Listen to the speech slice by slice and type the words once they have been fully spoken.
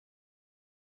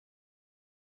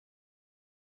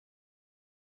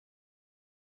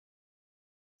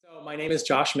So my name is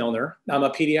Josh Milner. I'm a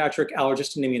pediatric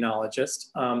allergist and immunologist.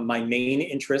 My main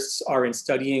interests are in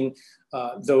studying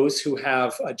those who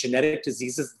have genetic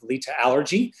diseases that lead to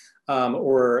allergy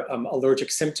or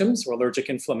allergic symptoms or allergic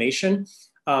inflammation.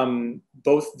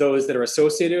 Both those that are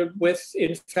associated with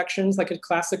infections, like a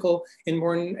classical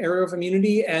inborn area of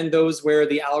immunity, and those where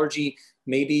the allergy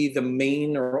may be the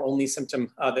main or only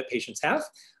symptom that patients have.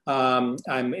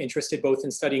 I'm interested both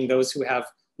in studying those who have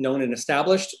known and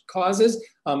established causes,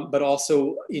 but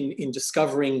also in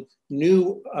discovering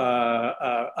new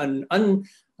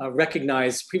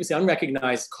previously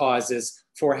unrecognized causes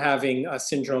for having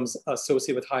syndromes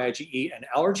associated with high IgE and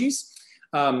allergies.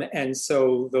 And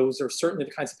so those are certainly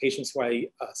the kinds of patients who I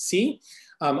see.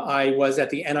 I was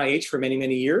at the NIH for many,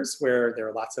 many years, where there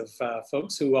are lots of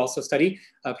folks who also study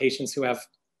patients who have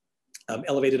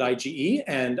elevated IgE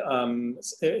and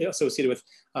associated with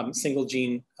single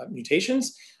gene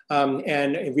mutations.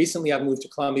 And recently I've moved to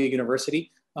Columbia University,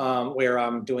 where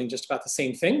I'm doing just about the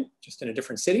same thing, just in a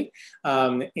different city,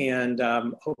 and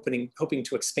hoping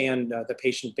to expand the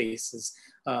patient bases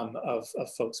of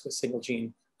folks with single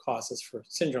gene causes for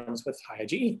syndromes with high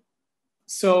IgE.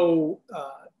 So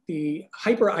the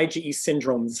hyper IgE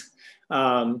syndromes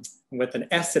with an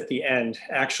S at the end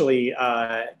actually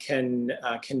can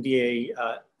be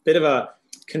a bit of a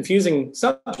confusing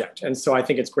subject. And so I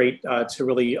think it's great to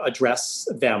really address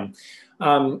them.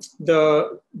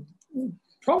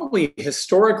 Probably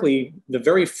historically, the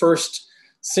very first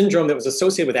syndrome that was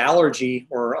associated with allergy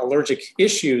or allergic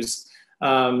issues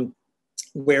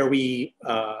where we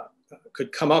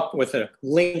could come up with a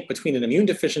link between an immune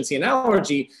deficiency and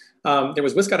allergy, there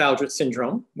was Wiskott-Aldrich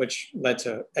syndrome, which led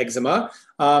to eczema.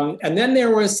 And then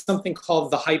there was something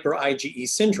called the hyper IgE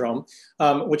syndrome,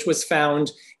 which was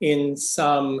found in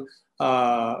some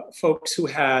folks who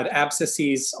had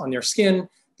abscesses on their skin.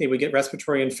 They would get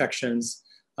respiratory infections.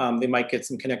 They might get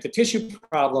some connective tissue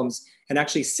problems. And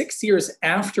actually 6 years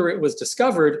after it was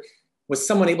discovered, was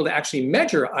someone able to actually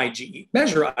measure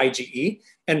IgE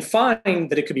and find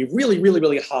that it could be really, really,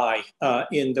 really high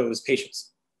in those patients.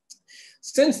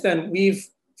 Since then, we've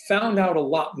found out a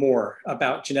lot more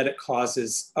about genetic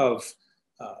causes of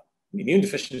immune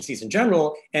deficiencies in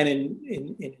general, and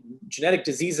in genetic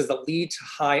diseases that lead to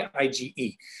high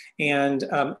IgE. And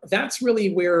that's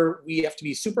really where we have to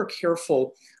be super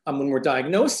careful when we're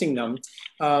diagnosing them,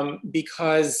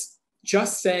 because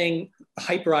just saying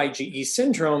hyper IgE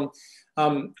syndrome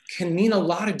can mean a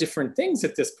lot of different things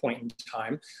at this point in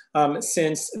time,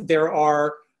 since there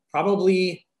are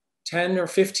probably 10 or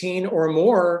 15 or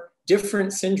more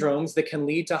different syndromes that can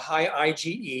lead to high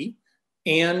IgE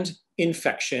and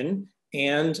infection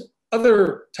and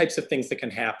other types of things that can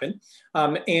happen.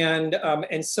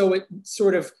 And so it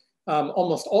sort of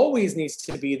almost always needs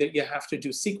to be that you have to do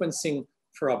sequencing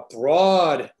for a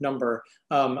broad number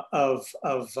of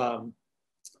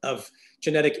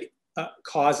genetic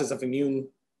causes of immune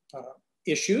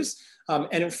issues. And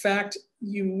in fact,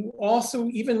 you also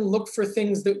even look for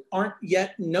things that aren't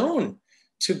yet known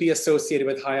to be associated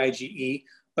with high IgE,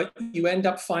 but you end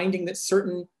up finding that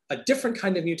a different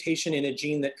kind of mutation in a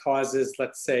gene that causes,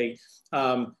 let's say,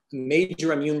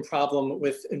 major immune problem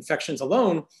with infections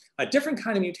alone, a different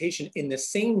kind of mutation in the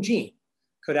same gene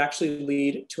could actually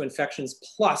lead to infections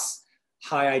plus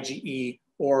high IgE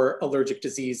or allergic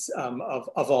disease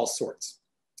of all sorts.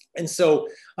 And so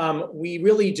we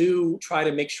really do try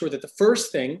to make sure that the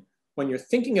first thing when you're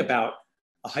thinking about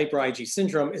a hyper IgE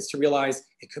syndrome is to realize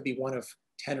it could be one of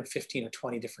 10 or 15 or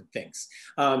 20 different things.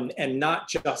 And not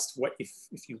just what, if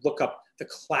you look up the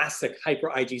classic hyper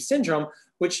IgE syndrome,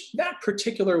 which that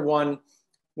particular one,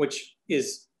 which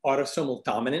is autosomal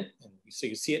dominant, and so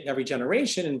you see it in every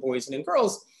generation in boys and in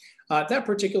girls, that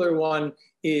particular one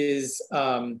is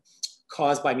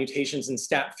caused by mutations in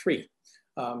STAT3.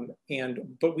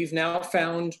 But we've now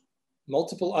found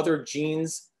multiple other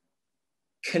genes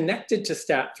connected to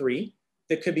STAT3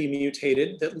 that could be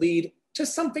mutated that lead to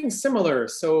something similar.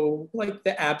 So like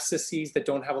the abscesses that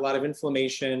don't have a lot of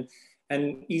inflammation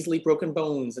and easily broken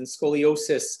bones and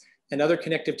scoliosis and other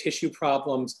connective tissue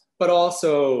problems, but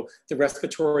also the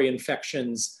respiratory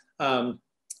infections, and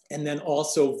then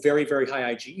also very, very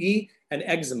high IgE and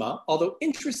eczema. Although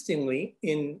interestingly,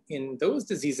 in those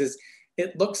diseases,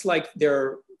 it looks like there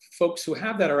are folks who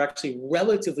have that are actually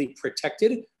relatively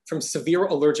protected from severe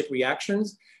allergic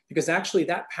reactions, because actually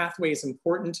that pathway is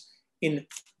important in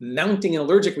mounting an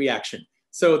allergic reaction.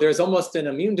 So there's almost an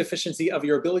immune deficiency of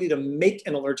your ability to make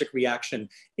an allergic reaction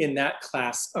in that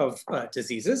class of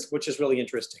diseases, which is really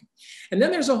interesting. And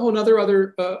then there's a whole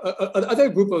other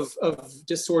group of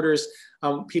disorders.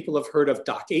 People have heard of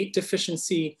DOCK8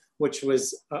 deficiency, which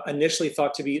was initially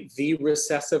thought to be the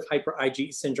recessive hyper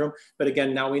IgE syndrome. But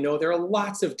again, now we know there are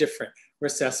lots of different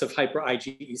recessive hyper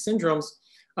IgE syndromes.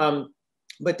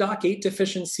 But DOCK8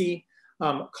 deficiency,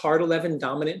 CARD11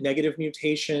 dominant negative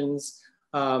mutations,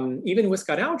 even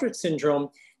Wiskott-Aldrich syndrome,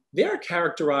 they're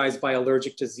characterized by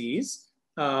allergic disease,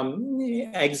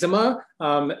 eczema.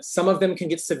 Some of them can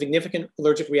get significant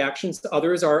allergic reactions.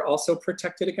 Others are also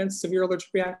protected against severe allergic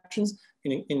reactions.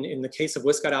 In the case of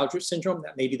Wiskott-Aldrich syndrome,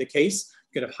 that may be the case.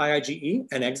 You could have high IgE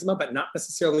and eczema, but not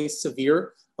necessarily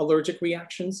severe allergic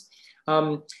reactions.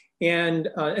 And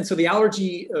so the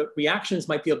allergy reactions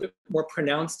might be a bit more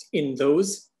pronounced in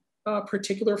those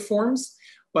particular forms,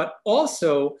 but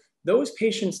also those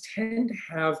patients tend to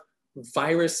have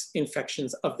virus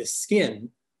infections of the skin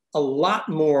a lot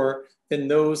more than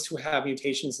those who have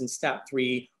mutations in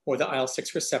STAT3 or the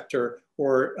IL-6 receptor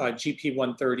or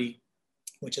GP130,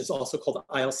 which is also called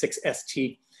IL-6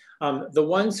 ST. The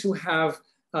ones who have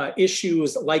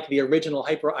issues like the original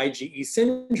hyper IgE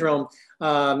syndrome,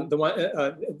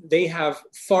 they have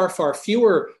far, far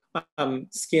fewer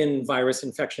skin virus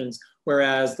infections,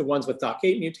 whereas the ones with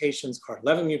DOCK8 mutations,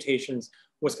 CARD11 mutations,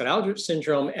 Wiskott-Aldrich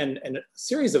syndrome, and a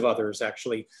series of others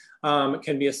actually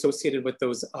can be associated with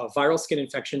those viral skin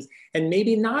infections, and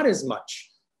maybe not as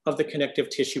much of the connective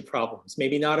tissue problems,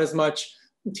 maybe not as much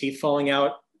teeth falling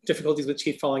out, difficulties with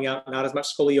teeth falling out, not as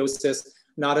much scoliosis,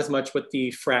 not as much with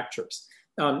the fractures.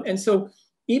 And so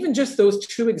even just those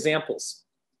two examples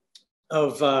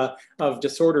of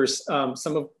disorders,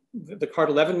 some of the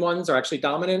CARD11 ones are actually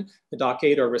dominant. The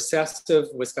DOCK8 are recessive.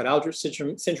 Wiskott-Aldrich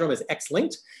syndrome is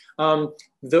X-linked.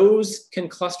 Those can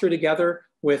cluster together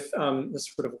with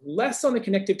sort of less on the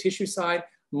connective tissue side,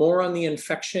 more on the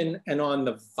infection and on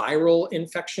the viral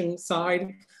infection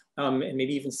side, and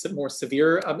maybe even some more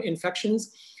severe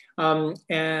infections.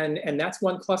 And that's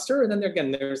one cluster. And then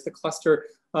again, there's the cluster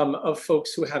of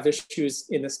folks who have issues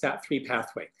in the STAT3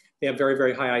 pathway. They have very,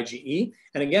 very high IgE.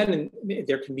 And again,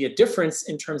 there can be a difference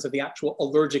in terms of the actual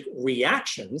allergic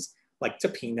reactions, like to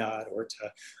peanut or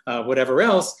to whatever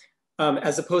else,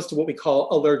 as opposed to what we call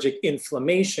allergic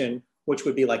inflammation, which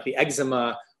would be like the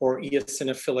eczema or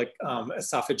eosinophilic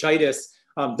esophagitis.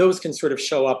 Those can sort of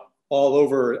show up all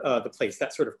over the place.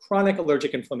 That sort of chronic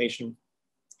allergic inflammation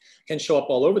can show up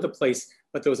all over the place,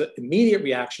 but those immediate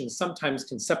reactions sometimes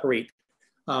can separate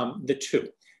the two.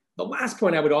 The last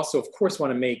point I would also, of course,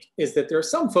 want to make is that there are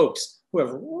some folks who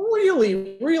have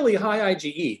really, really high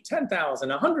IgE, 10,000,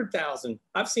 100,000,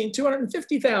 I've seen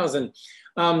 250,000,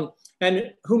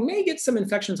 and who may get some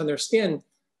infections on their skin.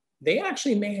 They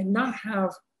actually may not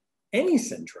have any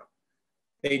syndrome.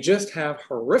 They just have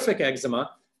horrific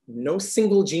eczema. No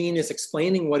single gene is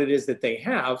explaining what it is that they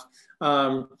have,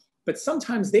 but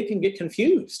sometimes they can get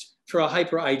confused for a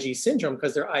hyper IgE syndrome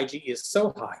because their IgE is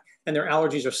so high and their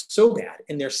allergies are so bad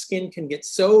and their skin can get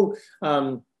so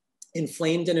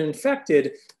inflamed and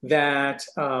infected that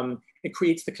it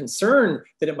creates the concern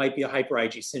that it might be a hyper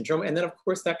IgE syndrome. And then of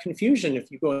course that confusion,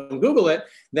 if you go and Google it,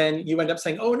 then you end up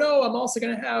saying, oh no, I'm also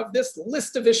gonna have this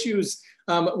list of issues,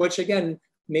 which again,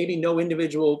 maybe no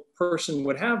individual person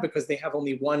would have because they have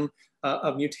only one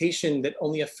a mutation that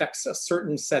only affects a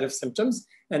certain set of symptoms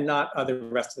and not the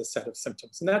rest of the set of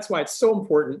symptoms. And that's why it's so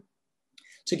important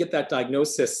to get that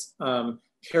diagnosis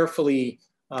carefully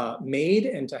made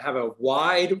and to have a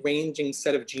wide-ranging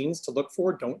set of genes to look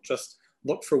for. Don't just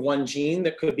look for one gene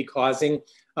that could be causing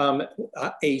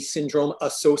a syndrome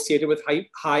associated with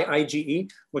high IgE,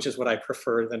 which is what I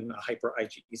prefer than a hyper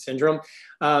IgE syndrome.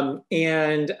 And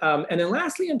then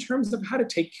lastly, in terms of how to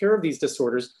take care of these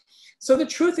disorders, so the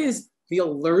truth is the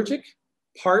allergic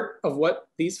part of what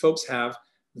these folks have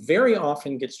very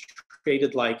often gets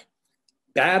treated like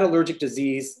bad allergic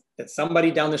disease that somebody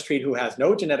down the street who has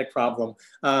no genetic problem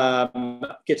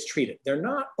gets treated. They're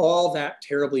not all that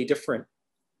terribly different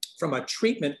from a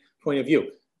treatment point of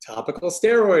view. Topical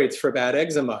steroids for bad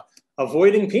eczema,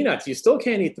 avoiding peanuts. You still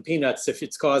can't eat the peanuts if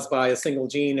it's caused by a single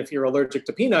gene, if you're allergic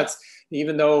to peanuts,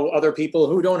 even though other people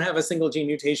who don't have a single gene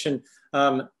mutation,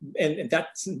 and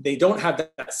they don't have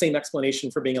that same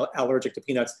explanation for being allergic to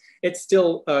peanuts, it's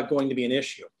still going to be an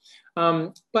issue.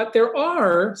 But there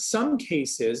are some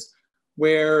cases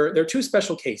where, there are two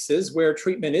special cases where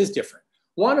treatment is different.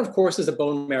 One, of course, is a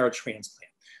bone marrow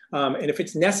transplant. And if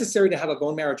it's necessary to have a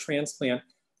bone marrow transplant,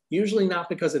 usually not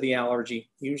because of the allergy,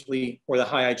 usually, or the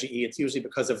high IgE, it's usually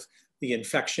because of the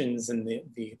infections and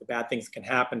the bad things that can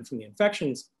happen from the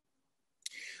infections.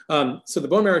 So the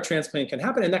bone marrow transplant can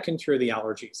happen, and that can cure the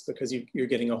allergies because you're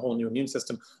getting a whole new immune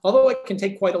system, although it can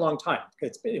take quite a long time.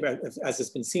 As has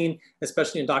been seen,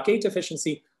 especially in DOCK8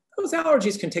 deficiency, those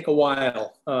allergies can take a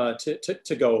while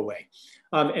to go away.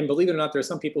 And believe it or not, there are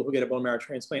some people who get a bone marrow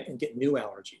transplant and get new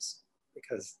allergies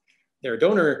because their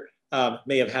donor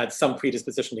may have had some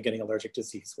predisposition to getting allergic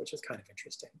disease, which is kind of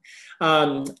interesting.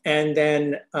 And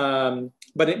then,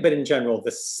 but in general,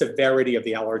 the severity of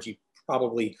the allergy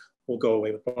probably will go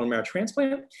away with bone marrow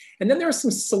transplant. And then there are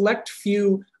some select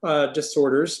few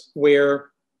disorders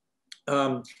where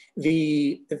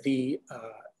the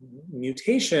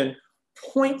mutation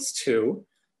points to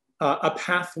a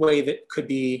pathway that could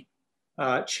be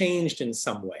changed in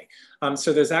some way.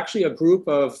 So there's actually a group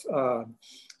of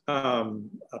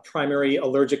primary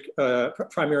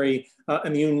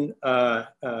immune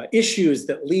issues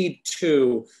that lead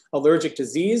to allergic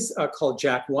disease called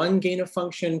JAK1 gain of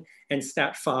function and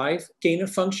STAT5 gain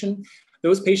of function.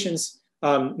 Those patients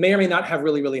may or may not have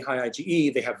really, really high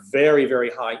IgE. They have very,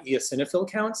 very high eosinophil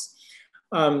counts.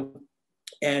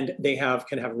 And they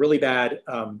can have really bad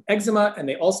eczema, and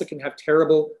they also can have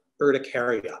terrible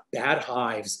urticaria, bad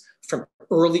hives from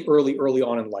early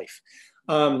on in life.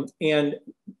 And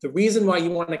the reason why you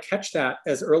want to catch that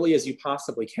as early as you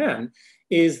possibly can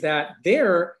is that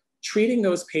they're treating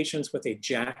those patients with a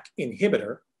JAK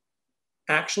inhibitor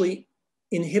actually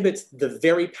inhibits the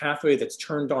very pathway that's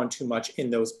turned on too much in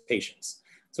those patients.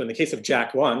 So in the case of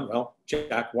JAK1, well,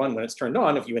 JAK1, when it's turned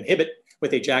on, if you inhibit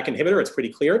with a JAK inhibitor, it's pretty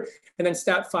clear. And then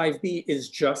STAT5B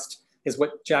is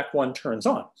what JAK1 turns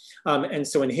on. And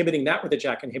so inhibiting that with a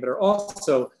JAK inhibitor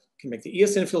also can make the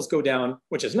eosinophils go down,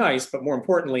 which is nice, but more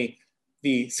importantly,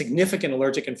 the significant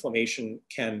allergic inflammation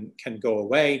can go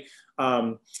away.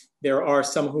 There are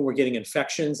some who were getting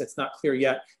infections. It's not clear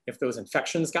yet if those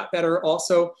infections got better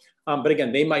also. But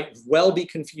again, they might well be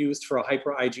confused for a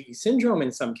hyper IgE syndrome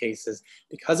in some cases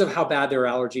because of how bad their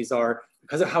allergies are,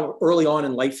 because of how early on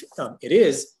in life it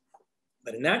is.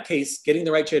 But in that case, getting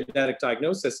the right genetic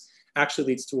diagnosis actually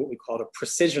leads to what we call a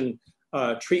precision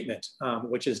treatment,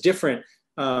 which is different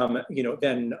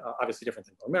then obviously different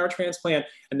than bone marrow transplant,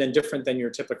 and then different than your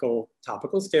typical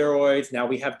topical steroids. Now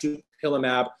we have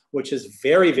dupilumab, which is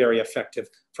very, very effective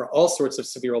for all sorts of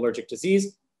severe allergic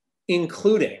disease,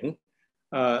 including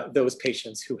those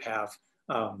patients who have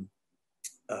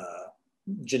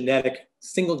genetic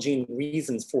single gene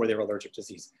reasons for their allergic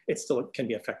disease. It still can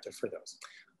be effective for those.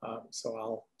 So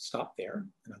I'll stop there,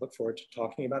 and I look forward to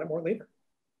talking about it more later.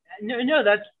 No,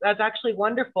 that's actually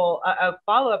wonderful. A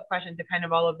follow-up question to kind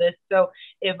of all of this. So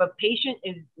if a patient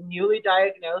is newly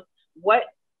diagnosed, what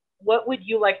would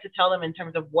you like to tell them in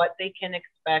terms of what they can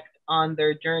expect on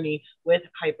their journey with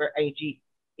hyper IgE?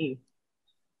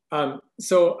 I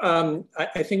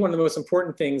think one of the most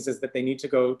important things is that they need to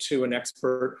go to an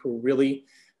expert who really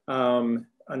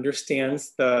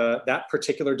understands that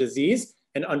particular disease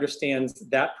and understands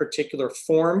that particular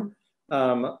form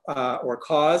or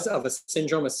cause of a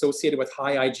syndrome associated with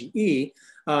high IgE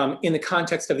in the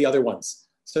context of the other ones,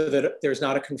 so that there's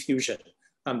not a confusion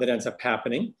that ends up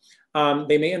happening.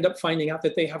 They may end up finding out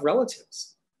that they have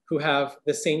relatives who have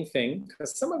the same thing,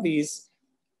 because some of these,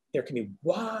 there can be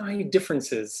wide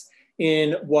differences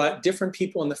in what different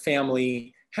people in the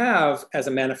family have as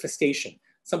a manifestation.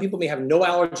 Some people may have no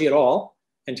allergy at all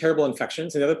and terrible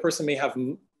infections, and the other person may have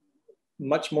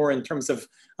much more in terms of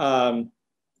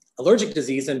allergic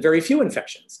disease and very few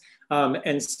infections.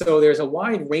 And so there's a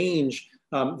wide range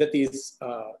that these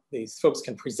folks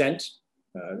can present,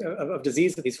 of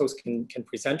disease that these folks can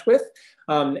present with.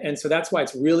 And so that's why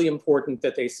it's really important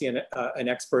that they see an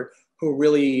expert who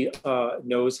really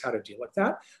knows how to deal with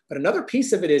that. But another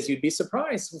piece of it is, you'd be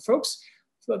surprised, folks,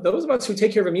 those of us who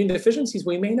take care of immune deficiencies,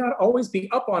 we may not always be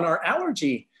up on our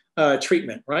allergy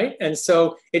treatment, right? And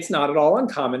so it's not at all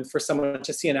uncommon for someone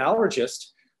to see an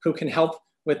allergist who can help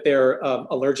with their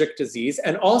allergic disease,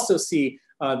 and also see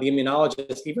the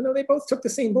immunologist, even though they both took the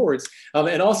same boards,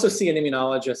 and also see an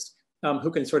immunologist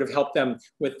who can sort of help them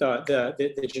with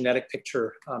the genetic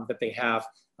picture that they have,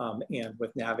 and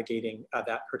with navigating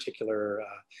that particular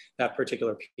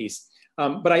piece.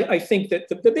 But I think that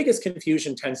the biggest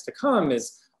confusion tends to come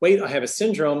is, wait, I have a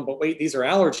syndrome, but wait, these are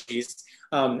allergies.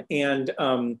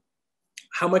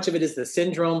 How much of it is the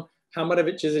syndrome? How much of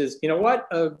it just is, you know what,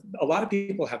 a lot of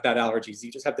people have bad allergies. You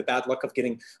just have the bad luck of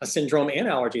getting a syndrome and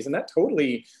allergies. And that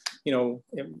totally,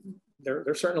 there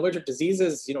are certain allergic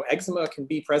diseases, eczema can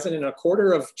be present in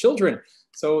 1/4 of children.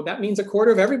 So that means 1/4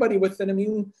 of everybody with an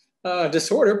immune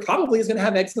disorder probably is going to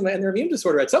have eczema and their immune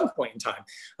disorder at some point in time.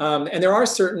 And there are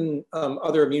certain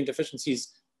other immune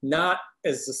deficiencies not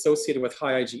as associated with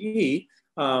high IgE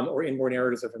or inborn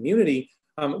errors of immunity,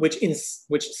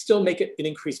 which still make it an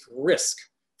increased risk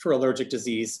for allergic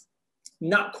disease,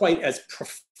 not quite as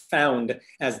profound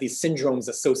as the syndromes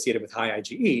associated with high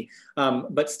IgE,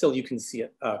 but still you can see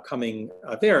it coming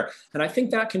there. And I think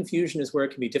that confusion is where it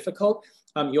can be difficult.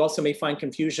 You also may find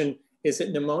confusion, is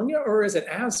it pneumonia or is it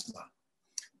asthma,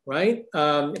 right?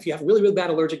 If you have really, really bad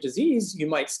allergic disease, you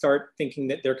might start thinking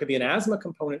that there could be an asthma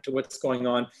component to what's going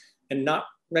on and not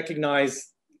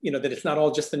recognize, that it's not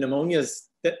all just the pneumonias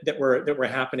that were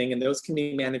happening, and those can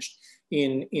be managed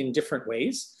in different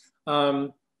ways.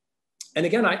 And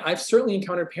again, I've certainly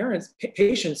encountered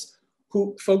patients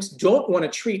who folks don't want to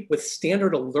treat with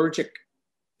standard allergic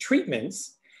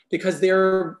treatments because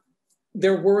they're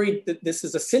worried that this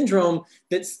is a syndrome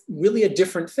that's really a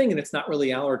different thing and it's not really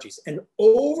allergies. And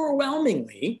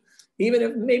overwhelmingly, even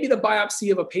if maybe the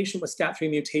biopsy of a patient with STAT3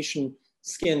 mutation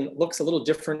skin looks a little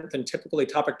different than typical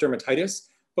atopic dermatitis,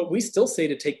 but we still say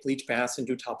to take bleach baths and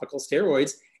do topical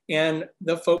steroids. And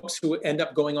the folks who end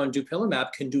up going on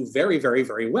dupilumab can do very, very,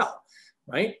 very well,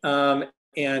 right? And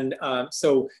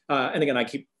again, I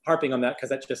keep harping on that because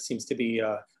that just seems to be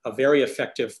a very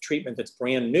effective treatment that's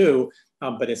brand new,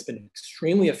 but it's been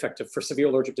extremely effective for severe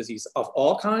allergic disease of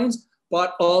all kinds,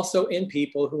 but also in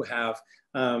people who have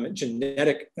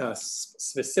genetic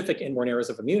specific inborn errors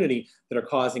of immunity that are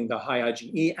causing the high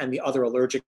IgE and the other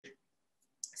allergic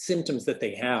symptoms that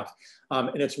they have.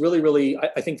 And it's really, really,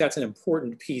 I think that's an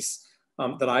important piece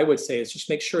that I would say is just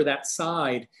make sure that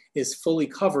side is fully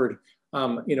covered.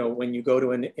 When you go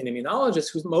to an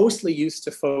immunologist who's mostly used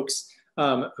to folks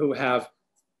who have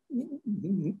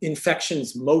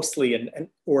infections mostly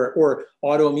or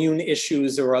autoimmune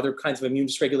issues or other kinds of immune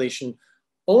dysregulation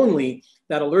only,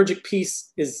 that allergic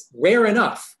piece is rare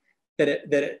enough that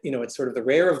it's sort of the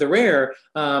rare of the rare,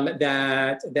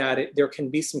 there can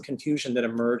be some confusion that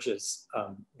emerges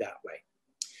that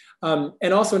way.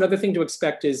 And also another thing to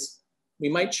expect is we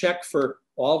might check for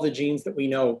all the genes that we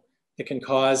know that can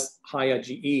cause high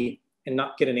IgE and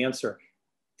not get an answer.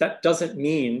 That doesn't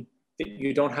mean that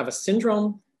you don't have a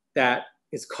syndrome that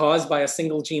is caused by a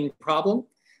single gene problem.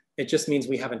 It just means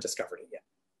we haven't discovered it yet.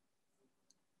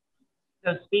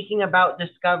 So speaking about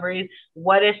discoveries,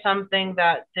 what is something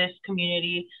that this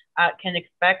community can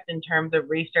expect in terms of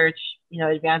research,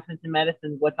 advancements in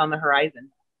medicine? What's on the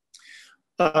horizon?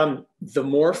 The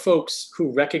more folks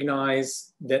who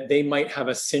recognize that they might have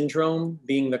a syndrome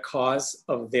being the cause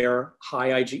of their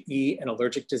high IgE and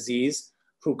allergic disease,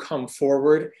 who come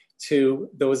forward to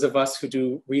those of us who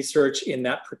do research in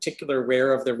that particular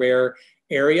rare of the rare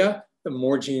area, the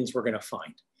more genes we're going to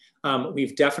find.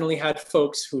 We've definitely had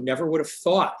folks who never would have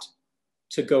thought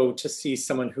to go to see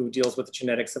someone who deals with the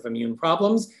genetics of immune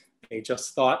problems. They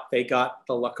just thought they got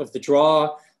the luck of the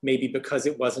draw, maybe because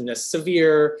it wasn't as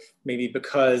severe, maybe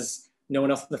because no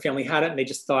one else in the family had it and they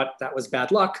just thought that was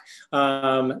bad luck.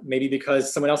 Maybe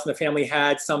because someone else in the family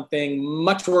had something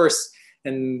much worse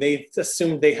and they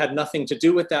assumed they had nothing to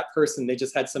do with that person. They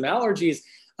just had some allergies.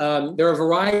 There are a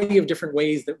variety of different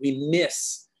ways that we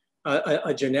miss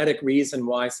a genetic reason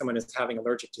why someone is having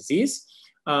allergic disease,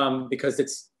 because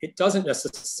it doesn't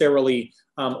necessarily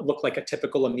look like a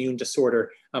typical immune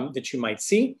disorder that you might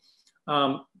see.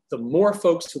 The more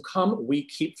folks who come, we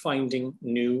keep finding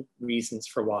new reasons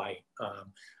for why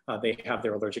they have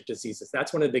their allergic diseases.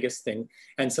 That's one of the biggest things.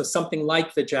 And so something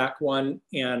like the JAK1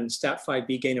 and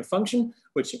STAT5B gain of function,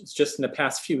 which is just in the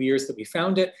past few years that we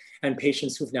found it, and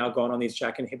patients who've now gone on these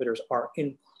JAK inhibitors are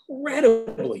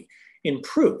incredibly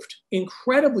improved,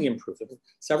 incredibly improved.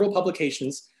 Several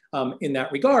publications in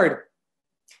that regard.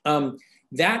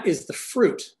 That is the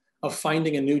fruit of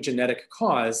finding a new genetic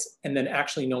cause and then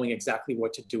actually knowing exactly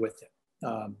what to do with it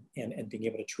and being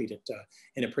able to treat it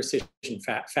in a precision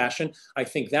fashion. I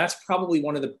think that's probably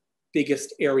one of the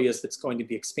biggest areas that's going to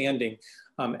be expanding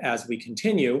as we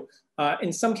continue.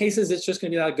 In some cases, it's just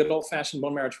going to be that a good old-fashioned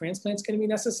bone marrow transplant is going to be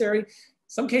necessary.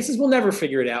 Some cases we'll never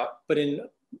figure it out, but in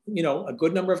a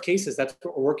good number of cases, that's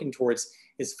what we're working towards,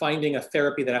 is finding a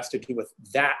therapy that has to do with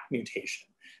that mutation.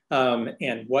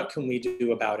 And what can we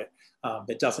do about it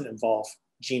that doesn't involve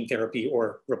gene therapy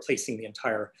or replacing the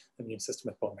entire immune system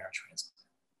with bone marrow transplant.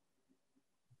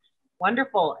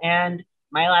 Wonderful. And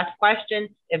my last question,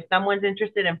 if someone's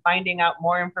interested in finding out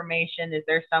more information, is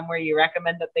there somewhere you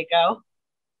recommend that they go?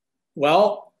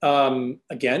 Well,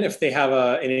 again, if they have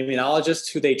an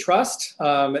immunologist who they trust,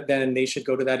 then they should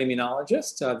go to that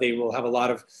immunologist. They will have a lot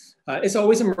of, it's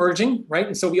always emerging, right?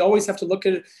 And so we always have to look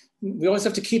at it, we always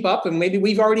have to keep up, and maybe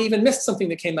we've already even missed something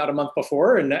that came out a month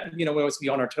before, and we always be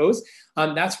on our toes.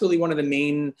 That's really one of the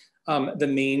main the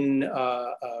main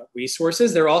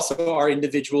resources. There also are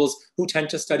individuals who tend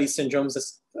to study syndromes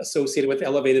associated with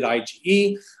elevated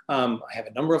IgE. I have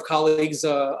a number of colleagues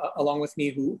along with me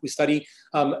who study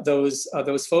those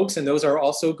folks, and those are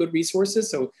also good resources.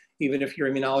 So even if your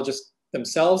immunologist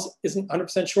themselves isn't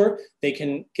 100% sure, they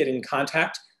can get in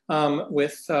contact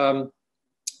with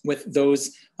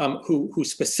those who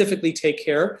specifically take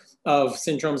care of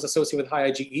syndromes associated with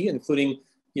high IgE, including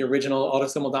the original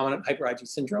autosomal dominant hyper IgE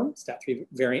syndrome, STAT3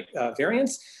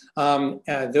 variants.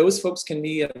 Those folks can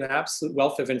be an absolute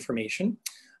wealth of information.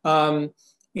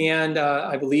 And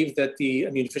I believe that the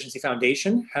Immune Deficiency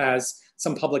Foundation has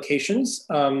some publications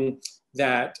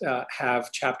that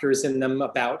have chapters in them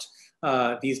about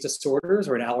these disorders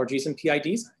or in allergies and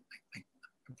PIDs.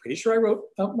 I'm pretty sure I wrote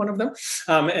one of them.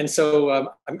 And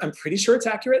so I'm pretty sure it's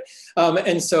accurate.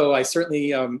 And so I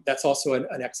certainly, that's also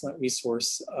an excellent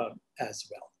resource as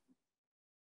well.